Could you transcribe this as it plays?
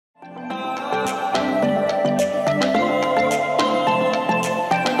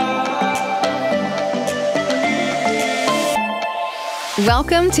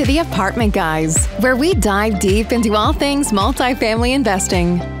Welcome to the Apartment Guys, where we dive deep into all things multifamily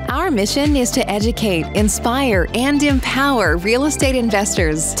investing. Our mission is to educate, inspire, and empower real estate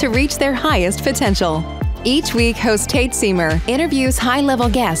investors to reach their highest potential. Each week, host Tate interviews high-level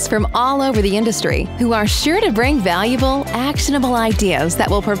guests from all over the industry who are sure to bring valuable, actionable ideas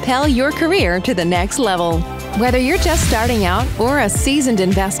that will propel your career to the next level. Whether you're just starting out or a seasoned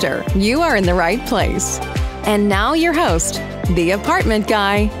investor, you are in the right place. And now your host, the Apartment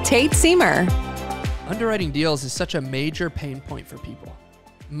Guy, Tate Seamer. Underwriting deals is such a major pain point for people.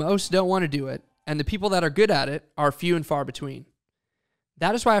 Most don't want to do it, and the people that are good at it are few and far between.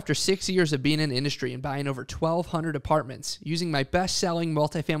 That is why after 6 years of being in the industry and buying over 1,200 apartments, using my best-selling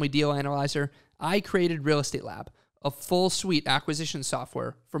multifamily deal analyzer, I created Real Estate Lab, a full suite acquisition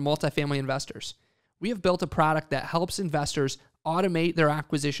software for multifamily investors. We have built a product that helps investors automate their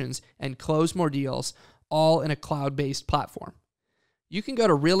acquisitions and close more deals, all in a cloud-based platform. You can go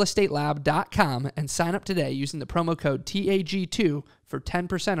to realestatelab.com and sign up today using the promo code TAG2 for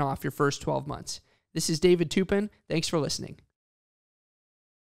 10% off your first 12 months. This is David Tupin. Thanks for listening.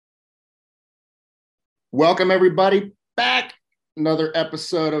 Welcome, everybody, back. Another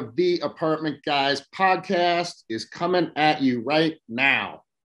episode of the Apartment Guys podcast is coming at you right now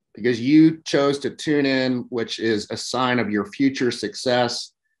because you chose to tune in, which is a sign of your future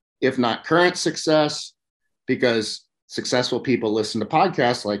success, if not current success, because successful people listen to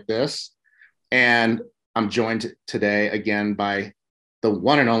podcasts like this. And I'm joined today again by the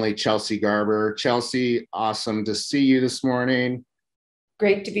one and only Chelsea Garber. Chelsea, awesome to see you this morning.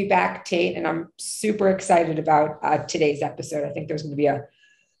 Great to be back, Tate, and I'm super excited about today's episode. I think there's going to be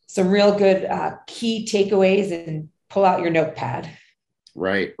some real good key takeaways, and pull out your notepad.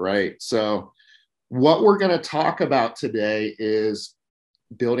 Right. So what we're going to talk about today is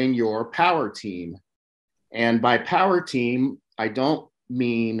building your power team. And by power team, I don't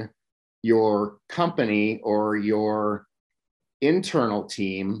mean your company or your internal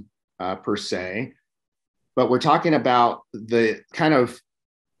team per se, but we're talking about the kind of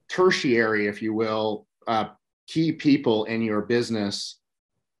tertiary, if you will, key people in your business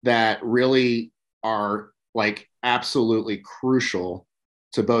that really are like absolutely crucial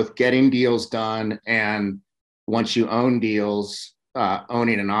to both getting deals done and once you own deals,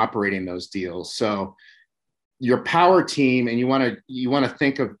 owning and operating those deals. So your power team, and you want to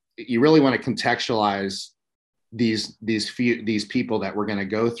think of, you really want to contextualize these people that we're going to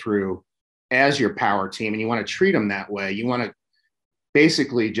go through as your power team, and you want to treat them that way. You want to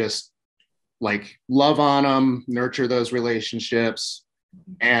basically just like love on them, nurture those relationships,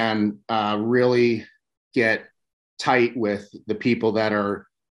 and really get tight with the people that are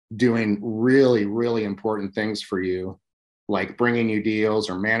doing really, really important things for you, like bringing you deals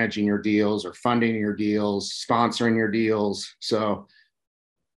or managing your deals or funding your deals, sponsoring your deals. So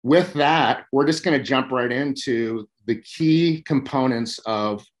with that, we're just going to jump right into the key components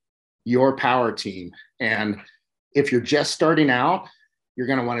of your power team. And if you're just starting out, you're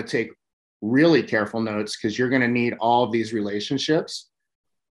going to want to take really careful notes because you're going to need all of these relationships.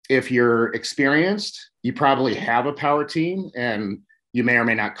 If you're experienced, you probably have a power team, and you may or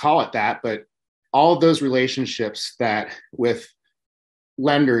may not call it that, but all of those relationships that with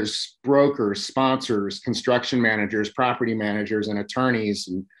lenders, brokers, sponsors, construction managers, property managers, and attorneys,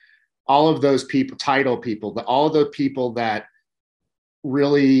 and all of those people, title people, all of the people that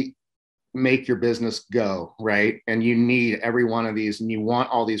really make your business go, right? And you need every one of these, and you want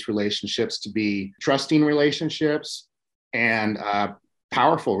all these relationships to be trusting relationships and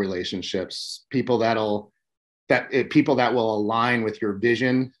powerful relationships, people that will align with your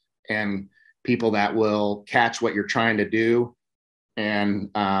vision, and people that will catch what you're trying to do and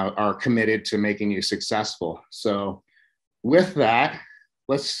are committed to making you successful. So with that,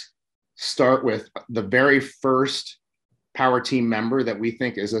 let's start with the very first power team member that we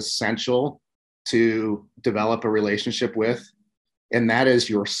think is essential to develop a relationship with, and that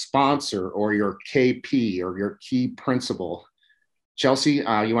is your sponsor or your KP or your key principal. Chelsea,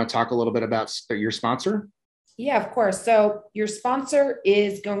 you want to talk a little bit about your sponsor? Yeah, of course. So your sponsor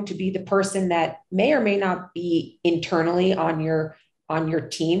is going to be the person that may or may not be internally on your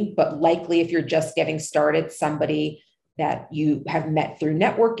team, but likely if you're just getting started, somebody that you have met through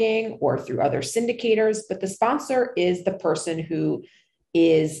networking or through other syndicators. But the sponsor is the person who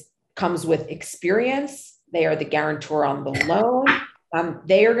comes with experience. They are the guarantor on the loan.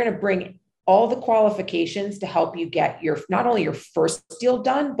 They are going to bring all the qualifications to help you get not only your first deal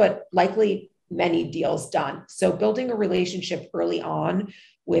done, but likely many deals done. So building a relationship early on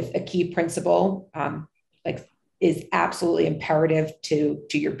with a key principal is absolutely imperative to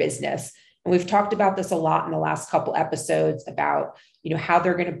your business. And we've talked about this a lot in the last couple episodes about how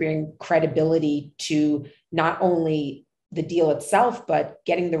they're going to bring credibility to not only the deal itself, but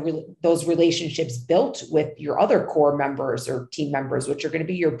getting those relationships built with your other core members or team members, which are going to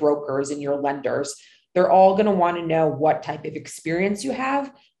be your brokers and your lenders. They're all going to want to know what type of experience you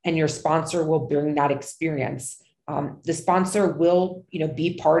have, and your sponsor will bring that experience. The sponsor will,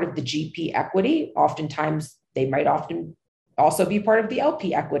 be part of the GP equity. Oftentimes, they might often also be part of the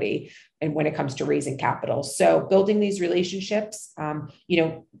LP equity, and when it comes to raising capital. So building these relationships,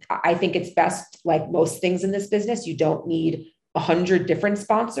 I think it's best, like most things in this business, you don't need 100 different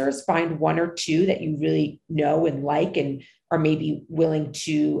sponsors. Find one or two that you really know and like, and are maybe willing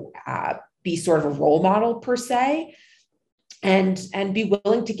to be sort of a role model per se, and be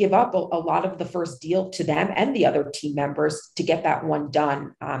willing to give up a lot of the first deal to them and the other team members to get that one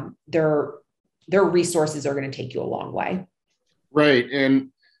done. Their resources are going to take you a long way. Right. And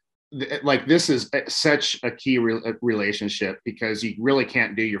like, this is such a key relationship, because you really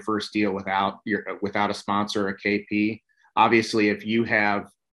can't do your first deal without a sponsor, a KP. Obviously, if you have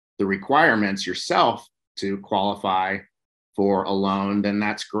the requirements yourself to qualify for a loan, then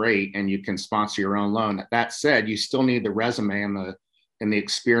that's great, and you can sponsor your own loan. That said, you still need the resume and the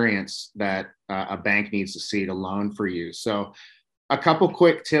experience that a bank needs to see to loan for you. So a couple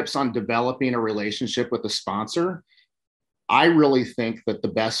quick tips on developing a relationship with a sponsor. I really think that the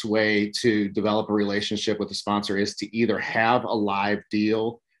best way to develop a relationship with a sponsor is to either have a live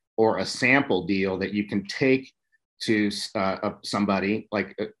deal or a sample deal that you can take to somebody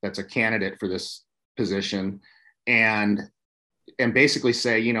like that's a candidate for this position, and basically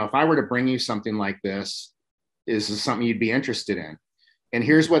say, if I were to bring you something like this, is this something you'd be interested in? And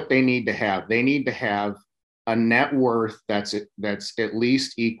here's what they need to have. They need to have a net worth that's at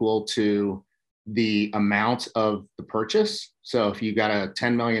least equal to the amount of the purchase. So if you got a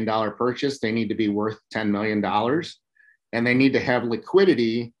 $10 million purchase, they need to be worth $10 million. And they need to have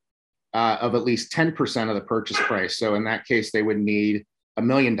liquidity of at least 10% of the purchase price. So in that case, they would need $1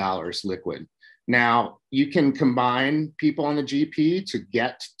 million liquid. Now, you can combine people on the GP to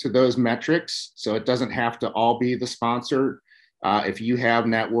get to those metrics. So it doesn't have to all be the sponsor. If you have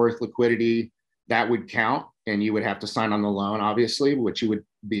net worth liquidity, that would count, and you would have to sign on the loan, obviously, which you would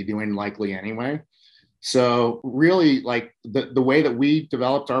be doing likely anyway. So really, like, the way that we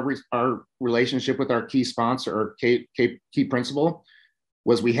developed our relationship with our key sponsor or key principal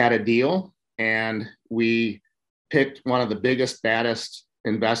was we had a deal, and we picked one of the biggest, baddest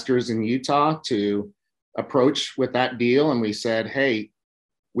investors in Utah to approach with that deal. And we said, hey,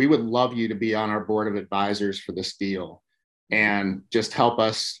 we would love you to be on our board of advisors for this deal, and just help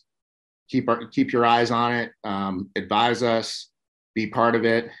us keep your eyes on it, advise us, be part of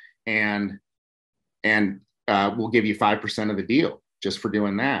it, and we'll give you 5% of the deal just for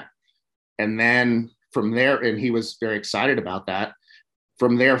doing that. And then from there, and he was very excited about that.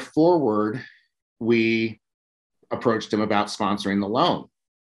 From there forward, we approached him about sponsoring the loan.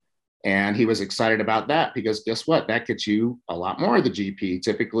 And he was excited about that, because guess what? That gets you a lot more of the GP,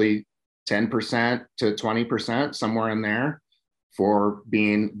 typically 10% to 20%, somewhere in there, for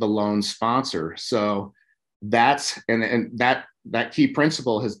being the loan sponsor. So that's, and that key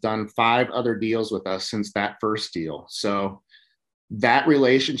principal has done 5 other deals with us since that first deal. So that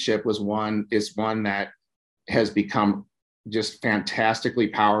relationship is one that has become just fantastically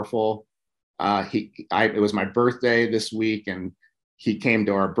powerful. It was my birthday this week, and he came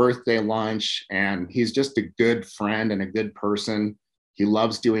to our birthday lunch, and he's just a good friend and a good person. He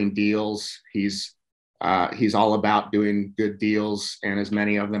loves doing deals. He's all about doing good deals, and as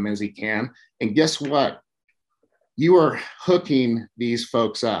many of them as he can. And guess what? You are hooking these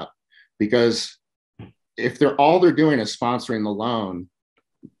folks up, because if all they're doing is sponsoring the loan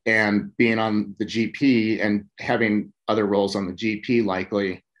and being on the GP and having other roles on the GP,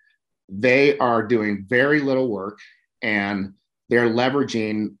 likely, they are doing very little work, and they're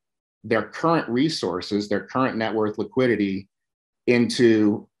leveraging their current resources, their current net worth liquidity,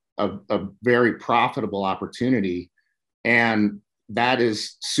 into a very profitable opportunity. And that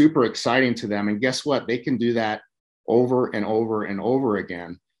is super exciting to them. And guess what? They can do that over and over and over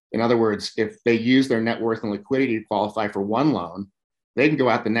again. In other words, if they use their net worth and liquidity to qualify for one loan, they can go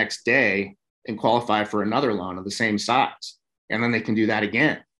out the next day and qualify for another loan of the same size. And then they can do that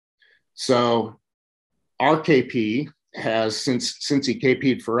again. So our KP has, since he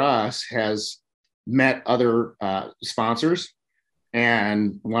KP'd for us, has met other sponsors,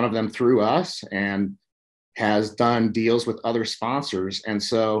 and one of them through us, and has done deals with other sponsors. And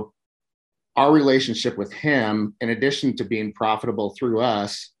so our relationship with him, in addition to being profitable through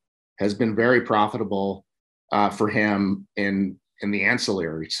us, has been very profitable for him in the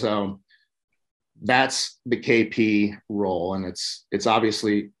ancillary. So that's the KP role. And it's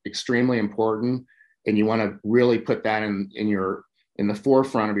obviously extremely important. And you want to really put that in the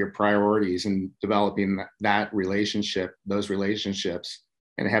forefront of your priorities and developing that relationship, those relationships,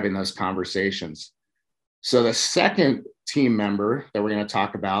 and having those conversations. So the second team member that we're going to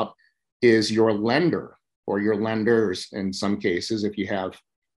talk about is your lender, or your lenders in some cases. If you have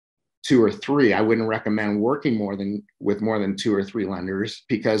 2 or 3, I wouldn't recommend working with more than 2 or 3 lenders,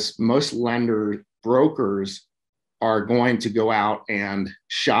 because most brokers are going to go out and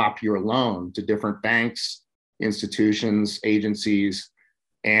shop your loan to different banks, institutions, agencies,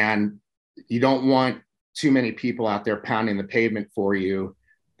 and you don't want too many people out there pounding the pavement for you,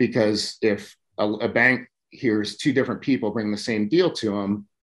 because if a bank hears 2 different people bring the same deal to them,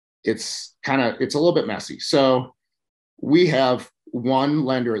 it's a little bit messy. So we have one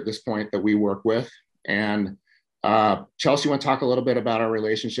lender at this point that we work with, and Chelsea, you want to talk a little bit about our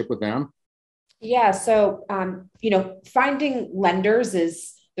relationship with them? Yeah. So, finding lenders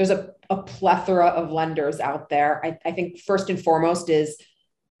there's a plethora of lenders out there. I think first and foremost is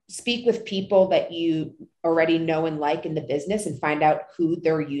speak with people that you already know and like in the business and find out who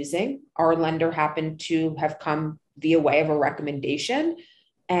they're using. Our lender happened to have come via way of a recommendation,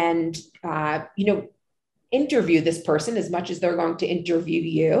 and, interview this person as much as they're going to interview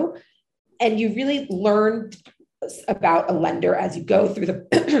you. And you really learn about a lender as you go through the,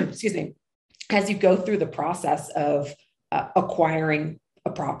 excuse me, as you go through the process of acquiring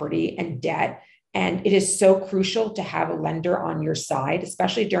a property and debt. And it is so crucial to have a lender on your side,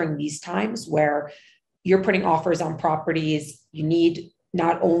 especially during these times where you're putting offers on properties. You need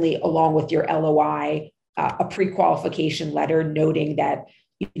not only, along with your LOI, a pre-qualification letter noting that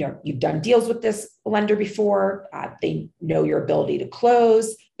you've done deals with this lender before. They know your ability to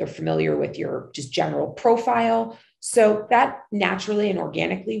close. They're familiar with your just general profile. So that naturally and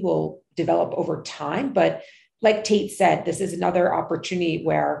organically will develop over time. But like Tate said, this is another opportunity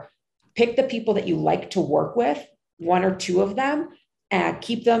where pick the people that you like to work with, 1 or 2 of them, and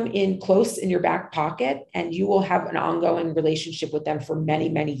keep them close in your back pocket, and you will have an ongoing relationship with them for many,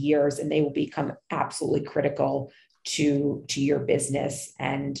 many years, and they will become absolutely critical to your business.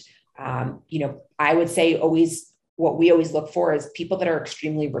 And, I would say what we always look for is people that are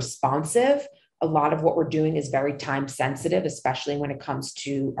extremely responsive. A lot of what we're doing is very time sensitive, especially when it comes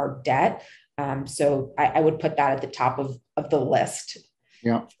to our debt. So I would put that at the top of the list.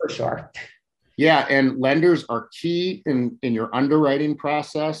 Yeah, for sure. Yeah. And lenders are key in your underwriting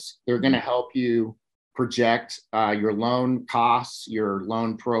process. They're going to help you project your loan costs, your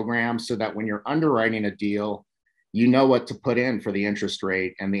loan program, so that when you're underwriting a deal, you know what to put in for the interest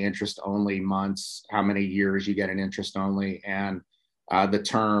rate and the interest only months, how many years you get an interest only, and the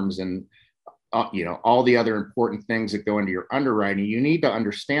terms, and all the other important things that go into your underwriting. You need to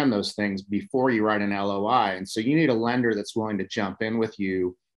understand those things before you write an LOI. And so you need a lender that's willing to jump in with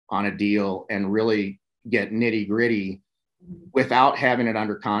you on a deal and really get nitty gritty without having it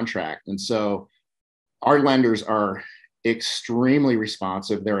under contract. And so our lenders are extremely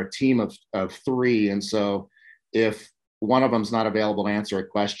responsive. They're a team of 3. And so if one of them's not available to answer a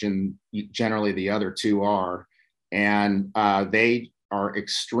question, generally the other 2 are, and they are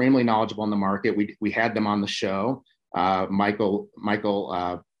extremely knowledgeable in the market. We had them on the show, Michael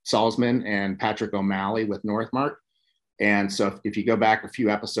Salzman and Patrick O'Malley with Northmark. And so if you go back a few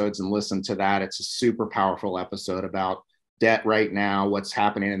episodes and listen to that, it's a super powerful episode about debt right now, what's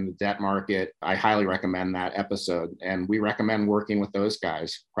happening in the debt market. I highly recommend that episode. And we recommend working with those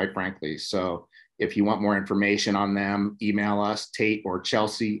guys, quite frankly. So if you want more information on them, email us, Tate or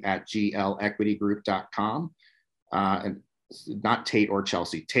Chelsea at glequitygroup.com. And not Tate or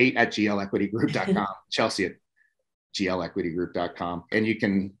Chelsea, Tate at glequitygroup.com, Chelsea at glequitygroup.com. And you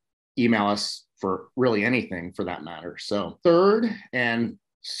can email us for really anything for that matter. So third, and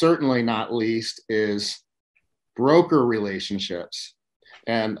certainly not least, is broker relationships.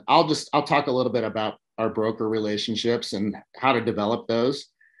 And I'll talk a little bit about our broker relationships and how to develop those.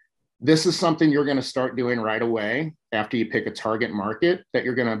 This is something you're going to start doing right away after you pick a target market that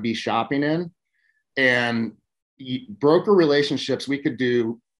you're going to be shopping in. And broker relationships, we could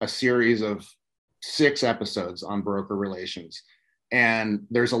do a series of 6 episodes on broker relations. And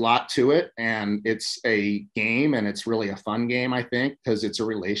there's a lot to it. And it's a game, and it's really a fun game, I think, because it's a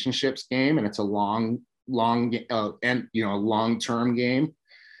relationships game, and it's a long-term game.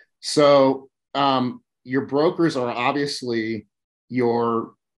 So your brokers are obviously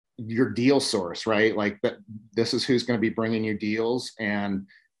your deal source, right? Like this is who's going to be bringing you deals and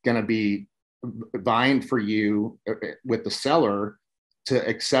going to be vying for you with the seller to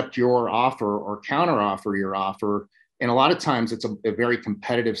accept your offer or counter offer your offer And a lot of times it's a very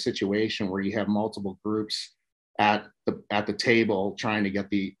competitive situation where you have multiple groups at the table trying to get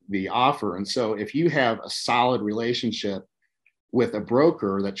the offer. And so if you have a solid relationship with a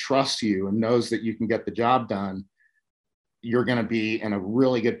broker that trusts you and knows that you can get the job done, you're going to be in a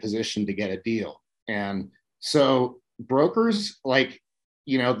really good position to get a deal. And so brokers, like,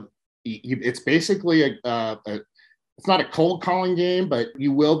 it's basically it's not a cold calling game, but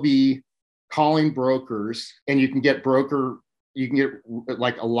you will be calling brokers, and you can get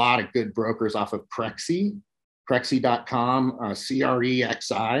like a lot of good brokers off of Crexi.com,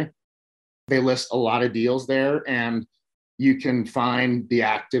 CREXI. They list a lot of deals there, and you can find the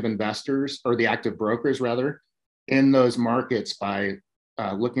active investors, or the active brokers rather, in those markets by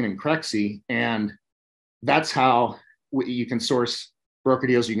looking in Crexi. And that's how you can source broker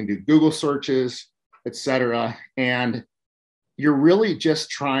deals. You can do Google searches, etc. And you're really just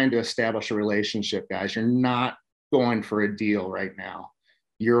trying to establish a relationship, guys. You're not going for a deal right now.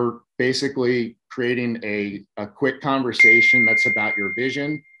 You're basically creating a quick conversation that's about your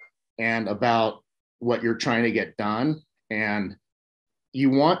vision and about what you're trying to get done. And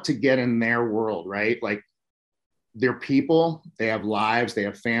you want to get in their world, right? Like, they're people, they have lives, they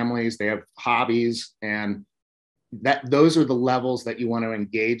have families, they have hobbies, and those are the levels that you want to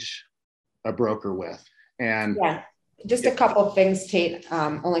engage a broker with. And yeah, just a couple of things, Tate,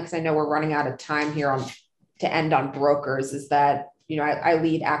 only because I know we're running out of time here to end on brokers, is that, I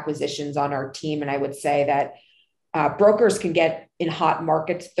lead acquisitions on our team. And I would say that brokers can get in hot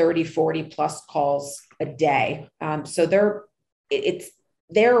markets 30, 40 plus calls a day. So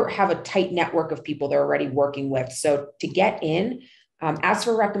they have a tight network of people they're already working with. So to get in, ask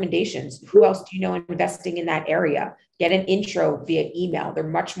for recommendations. Who else do you know investing in that area? Get an intro via email. They're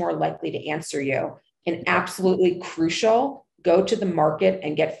much more likely to answer you. And absolutely crucial, go to the market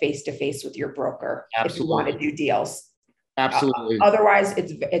and get face-to-face with your broker. Absolutely. If you want to do deals. Absolutely. Otherwise,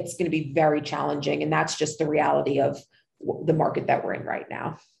 it's going to be very challenging. And that's just the reality of the market that we're in right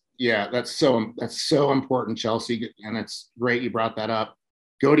now. Yeah, that's so important, Chelsea. And it's great you brought that up.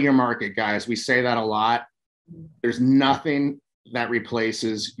 Go to your market, guys. We say that a lot. There's nothing that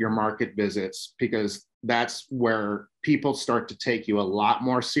replaces your market visits, because that's where people start to take you a lot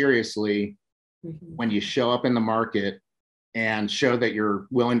more seriously when you show up in the market and show that you're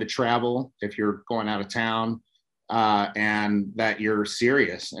willing to travel if you're going out of town, and that you're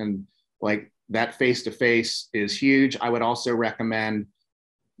serious. And like, that face-to-face is huge. I would also recommend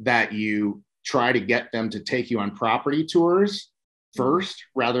that you try to get them to take you on property tours first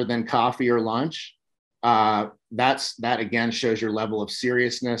rather than coffee or lunch. That again shows your level of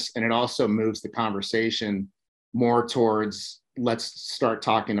seriousness, and it also moves the conversation more towards, let's start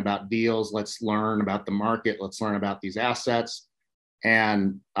talking about deals. Let's learn about the market. Let's learn about these assets.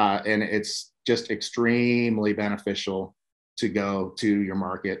 And it's just extremely beneficial to go to your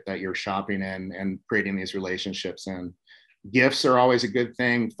market that you're shopping in and creating these relationships in. Gifts are always a good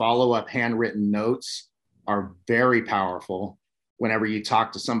thing. Follow-up handwritten notes are very powerful. Whenever you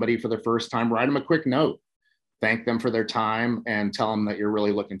talk to somebody for the first time, write them a quick note. Thank them for their time and tell them that you're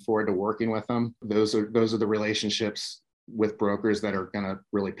really looking forward to working with them. Those are the relationships with brokers that are going to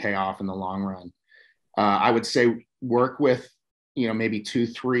really pay off in the long run. I would say work with, maybe 2,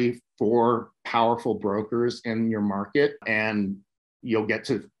 3, 4 powerful brokers in your market, and you'll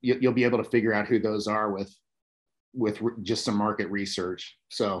be able to figure out who those are with just some market research.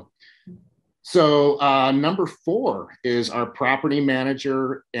 So number 4 is our property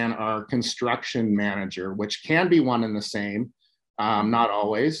manager and our construction manager, which can be one and the same, not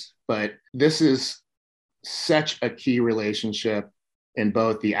always, but this is such a key relationship in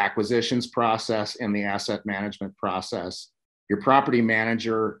both the acquisitions process and the asset management process. Your property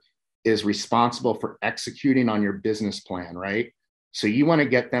manager is responsible for executing on your business plan, right? So you want to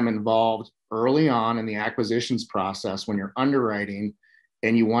get them involved early on in the acquisitions process when you're underwriting,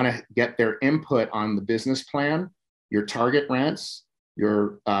 and you want to get their input on the business plan, your target rents,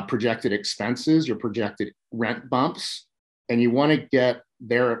 your projected expenses, your projected rent bumps, and you want to get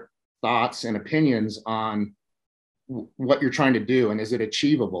their thoughts and opinions on what you're trying to do and is it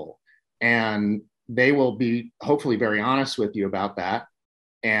achievable. And they will be hopefully very honest with you about that,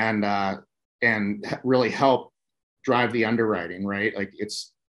 and really help drive the underwriting, right? Like,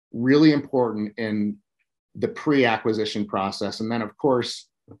 it's really important in the pre-acquisition process. And then, of course,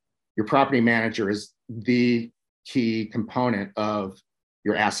 your property manager is the key component of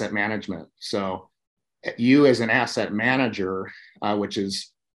your asset management. So you as an asset manager, which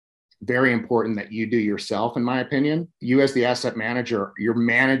is very important that you do yourself, in my opinion, you as the asset manager, you're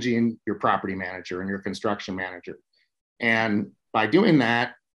managing your property manager and your construction manager. And by doing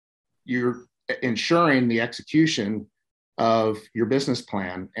that, you're ensuring the execution of your business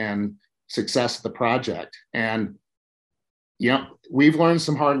plan and success of the project. And we've learned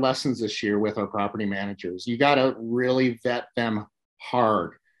some hard lessons this year with our property managers. You got to really vet them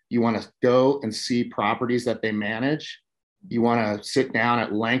hard. You want to go and see properties that they manage. You want to sit down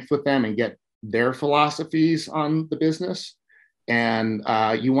at length with them and get their philosophies on the business. And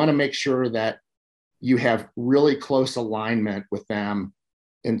you want to make sure that you have really close alignment with them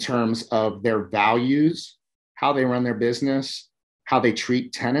in terms of their values, how they run their business, how they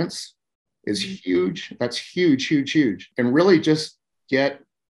treat tenants is huge. That's huge, huge, huge. And really just get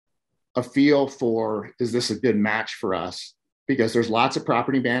a feel for, is this a good match for us? Because there's lots of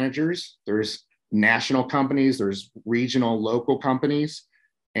property managers, there's national companies, there's regional, local companies,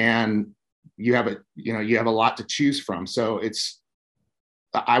 and you have a lot to choose from. So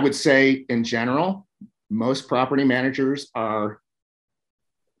I would say in general, most property managers are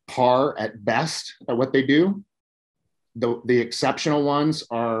par at best at what they do. The exceptional ones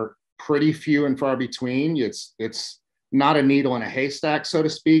are pretty few and far between. It's not a needle in a haystack, so to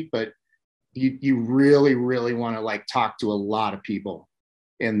speak, but you really, really want to talk to a lot of people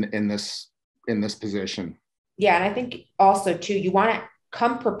in this position. Yeah. And I think also too, you want to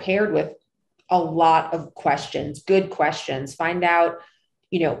come prepared with a lot of questions, good questions, find out,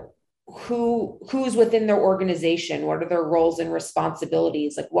 who's within their organization, what are their roles and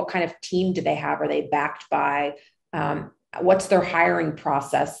responsibilities, what kind of team do they have, are they backed by, what's their hiring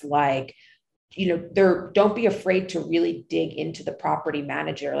process like? Don't be afraid to really dig into the property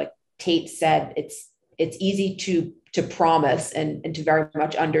manager. Like Tate said, it's easy to promise and to very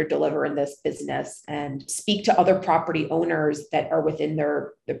much under deliver in this business, and speak to other property owners that are within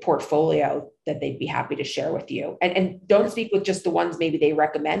their portfolio that they'd be happy to share with you. And don't speak with just the ones maybe they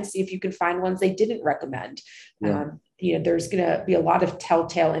recommend. See if you can find ones they didn't recommend. Yeah. There's going to be a lot of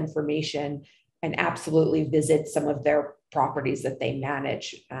telltale information, and absolutely visit some of their properties that they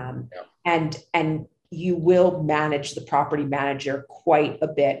manage. And you will manage the property manager quite a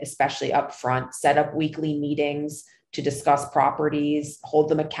bit, especially up front. Set up weekly meetings to discuss properties, hold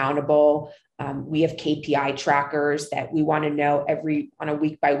them accountable. We have KPI trackers that we want to know on a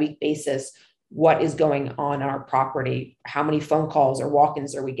week by week basis, what is going on our property, how many phone calls or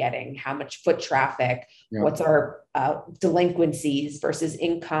walk-ins are we getting, how much foot traffic, what's our delinquencies versus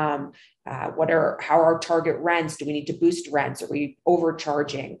income, how are our target rents, do we need to boost rents, are we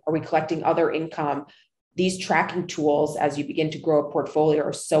overcharging, are we collecting other income? These tracking tools, as you begin to grow a portfolio,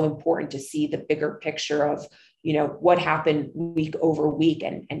 are so important to see the bigger picture of what happened week over week,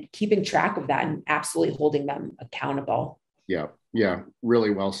 and keeping track of that and absolutely holding them accountable. Yeah, really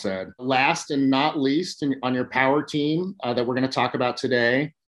well said. Last and not least, on your power team that we're going to talk about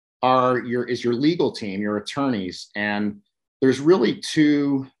today is your legal team, your attorneys. And there's really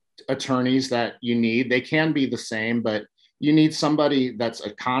two attorneys that you need. They can be the same, but you need somebody that's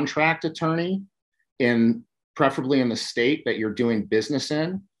a contract attorney, preferably in the state that you're doing business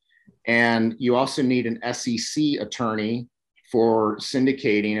in. And you also need an SEC attorney for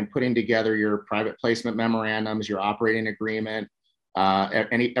syndicating and putting together your private placement memorandums, your operating agreement,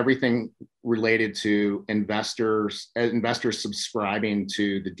 everything related to investors subscribing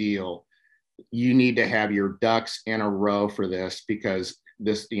to the deal. You need to have your ducks in a row for this, because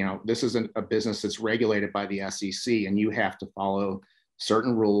this isn't a business that's regulated by the SEC, and you have to follow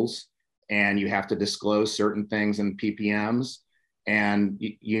certain rules, and you have to disclose certain things in PPMs, and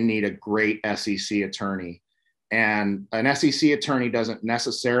you need a great SEC attorney. And an SEC attorney doesn't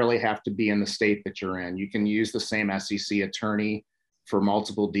necessarily have to be in the state that you're in. You can use the same SEC attorney for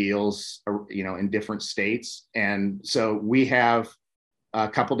multiple deals, in different states. And so we have a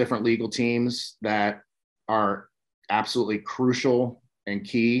couple different legal teams that are absolutely crucial and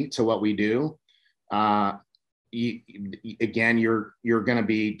key to what we do. Again, you're going to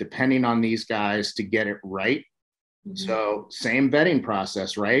be depending on these guys to get it right. Mm-hmm. So same vetting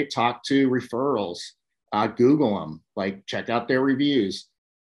process, right? Talk to referrals, Google them, check out their reviews,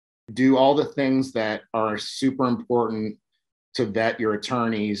 do all the things that are super important to vet your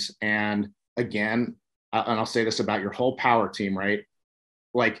attorneys. And again, and I'll say this about your whole power team, right?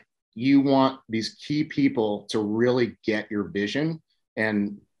 You want these key people to really get your vision.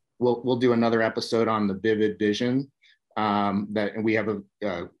 And we'll do another episode on the vivid vision. And we have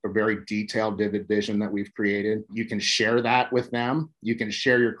a very detailed vivid vision that we've created. You can share that with them. You can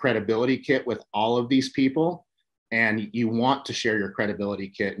share your credibility kit with all of these people. And you want to share your credibility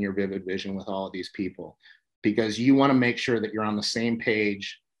kit and your vivid vision with all of these people, because you want to make sure that you're on the same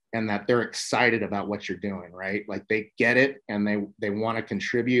page and that they're excited about what you're doing, right? They get it, and they want to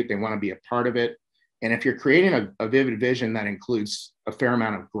contribute. They want to be a part of it. And if you're creating a vivid vision that includes a fair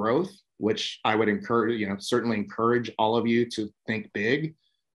amount of growth, which I would encourage, certainly encourage all of you to think big.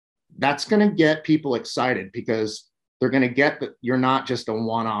 That's going to get people excited because they're going to get that you're not just a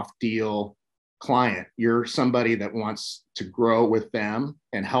one-off deal client. You're somebody that wants to grow with them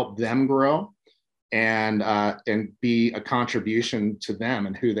and help them grow and be a contribution to them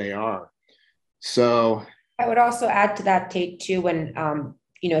and who they are. So I would also add to that, Tate, too, when,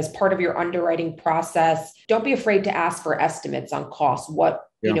 as part of your underwriting process, don't be afraid to ask for estimates on costs, what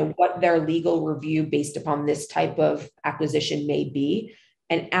their legal review based upon this type of acquisition may be,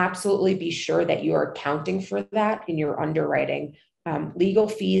 and absolutely be sure that you are accounting for that in your underwriting. Legal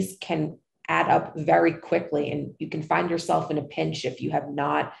fees can add up very quickly, and you can find yourself in a pinch if you have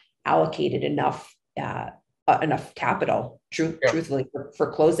not allocated enough capital, truthfully,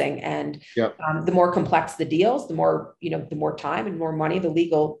 for closing. And the more complex the deals, the more time and more money the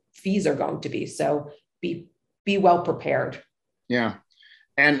legal fees are going to be. So be well prepared. Yeah.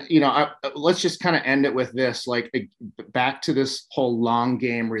 And, let's just kind of end it with this, like back to this whole long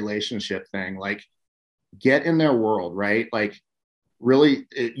game relationship thing, like get in their world, right? Like really,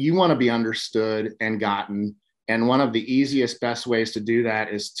 you want to be understood and gotten. And one of the easiest, best ways to do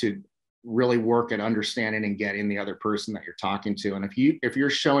that is to really work at understanding and getting the other person that you're talking to. And if you're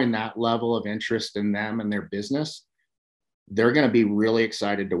showing that level of interest in them and their business, they're going to be really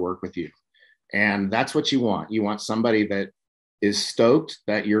excited to work with you. And that's what you want. You want somebody that is stoked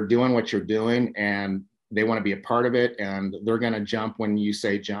that you're doing what you're doing and they want to be a part of it, and they're going to jump when you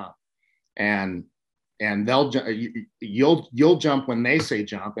say jump, and you'll jump when they say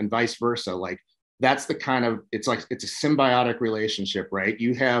jump, and vice versa. Like that's the kind of, it's a symbiotic relationship, right?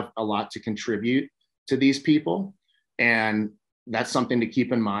 You have a lot to contribute to these people, and that's something to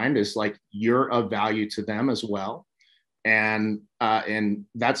keep in mind, is like you're of value to them as well. And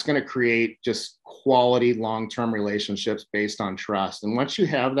that's going to create just quality long-term relationships based on trust. And once you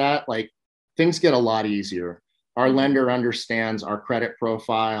have that, like things get a lot easier. Our lender understands our credit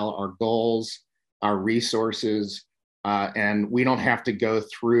profile, our goals, our resources, and we don't have to go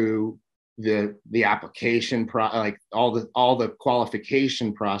through the application like all the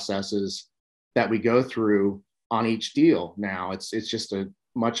qualification processes that we go through on each deal. Now it's just a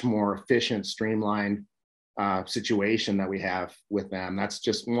much more efficient, streamlined situation that we have with them. That's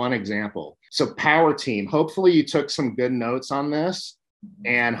just one example. So power team, hopefully you took some good notes on this,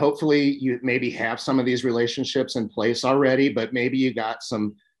 and hopefully you maybe have some of these relationships in place already, but maybe you got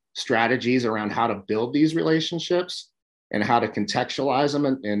some strategies around how to build these relationships and how to contextualize them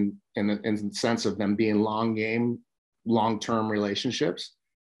in the sense of them being long-term relationships.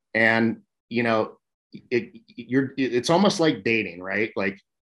 And, it's almost like dating, right? Like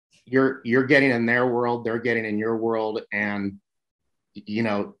you're getting in their world, they're getting in your world. And,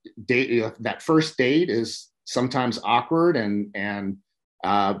 that first date is sometimes awkward and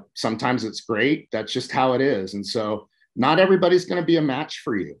sometimes it's great. That's just how it is. And so not everybody's going to be a match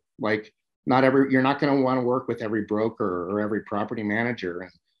for you. Like you're not going to want to work with every broker or every property manager.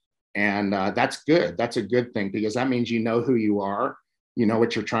 And that's good. That's a good thing, because that means you know who you are, you know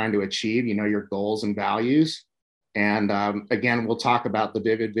what you're trying to achieve, you know your goals and values. And again, we'll talk about the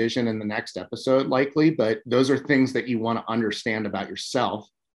vivid vision in the next episode likely, but those are things that you want to understand about yourself,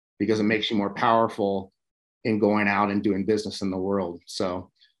 because it makes you more powerful in going out and doing business in the world. So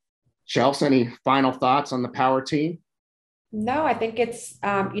Chelsea, any final thoughts on the power team? No, I think it's,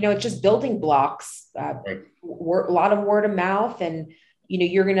 it's just building blocks, Right. a lot of word of mouth. And,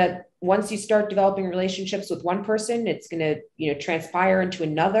 once you start developing relationships with one person, it's going to, transpire into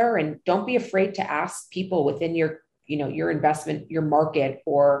another. And don't be afraid to ask people within your investment, your market,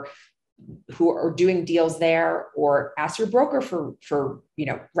 or who are doing deals there, or ask your broker for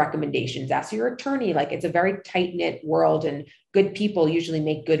recommendations, ask your attorney. Like it's a very tight knit world, and good people usually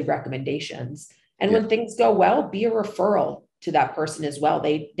make good recommendations. And when things go well, be a referral to that person as well.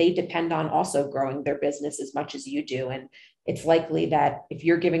 They depend on also growing their business as much as you do. And it's likely that if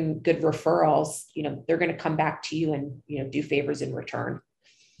you're giving good referrals, they're going to come back to you and, do favors in return.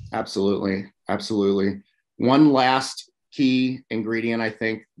 Absolutely. Absolutely. One last key ingredient, I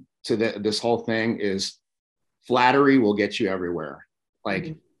think, to this whole thing is flattery will get you everywhere.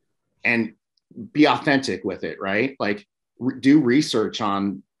 Like, and be authentic with it, right? Like do research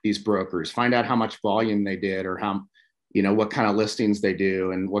on these brokers, find out how much volume they did, or how, what kind of listings they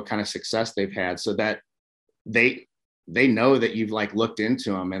do and what kind of success they've had, so that they know that you've like looked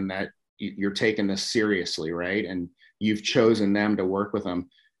into them and that you're taking this seriously, right? And you've chosen them to work with them,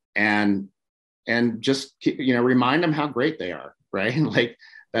 and just, remind them how great they are, right? Like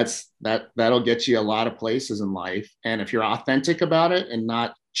that'll get you a lot of places in life. And if you're authentic about it and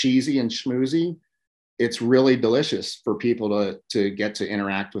not cheesy and schmoozy, it's really delicious for people to get to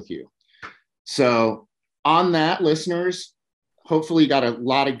interact with you. So on that, listeners, hopefully you got a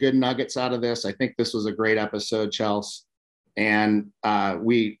lot of good nuggets out of this. I think this was a great episode, Chelsea. And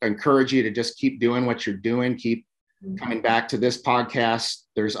we encourage you to just keep doing what you're doing. Keep coming back to this podcast.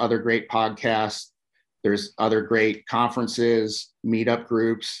 There's other great podcasts. There's other great conferences, meetup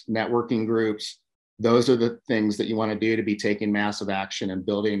groups, networking groups. Those are the things that you want to do to be taking massive action and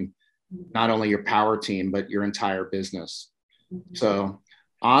building not only your power team, but your entire business. So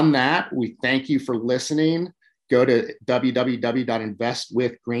on that, we thank you for listening. Go to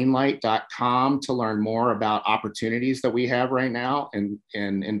www.investwithgreenlight.com to learn more about opportunities that we have right now in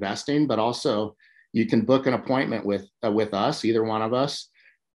investing, but also you can book an appointment with us, either one of us,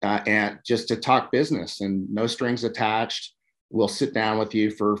 and just to talk business and no strings attached. We'll sit down with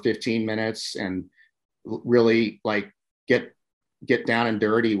you for 15 minutes and really like get down and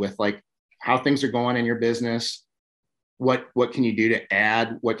dirty with like how things are going in your business. What can you do to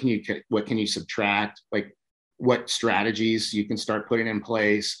add? What can you subtract? Like what strategies you can start putting in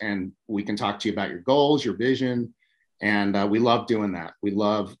place, and we can talk to you about your goals, your vision. And we love doing that. We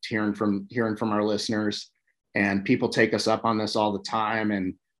love hearing from our listeners, and people take us up on this all the time.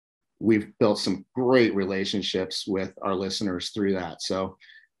 And we've built some great relationships with our listeners through that. So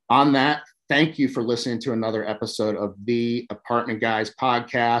on that, thank you for listening to another episode of the Apartment Guys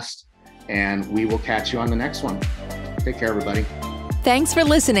podcast, and we will catch you on the next one. Take care, everybody. Thanks for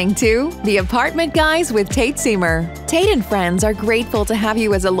listening to The Apartment Guys with Tate Seamer. Tate and friends are grateful to have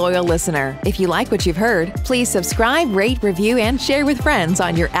you as a loyal listener. If you like what you've heard, please subscribe, rate, review, and share with friends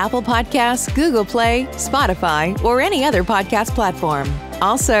on your Apple Podcasts, Google Play, Spotify, or any other podcast platform.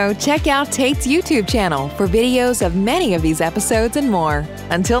 Also, check out Tate's YouTube channel for videos of many of these episodes and more.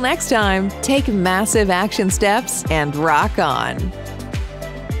 Until next time, take massive action steps and rock on.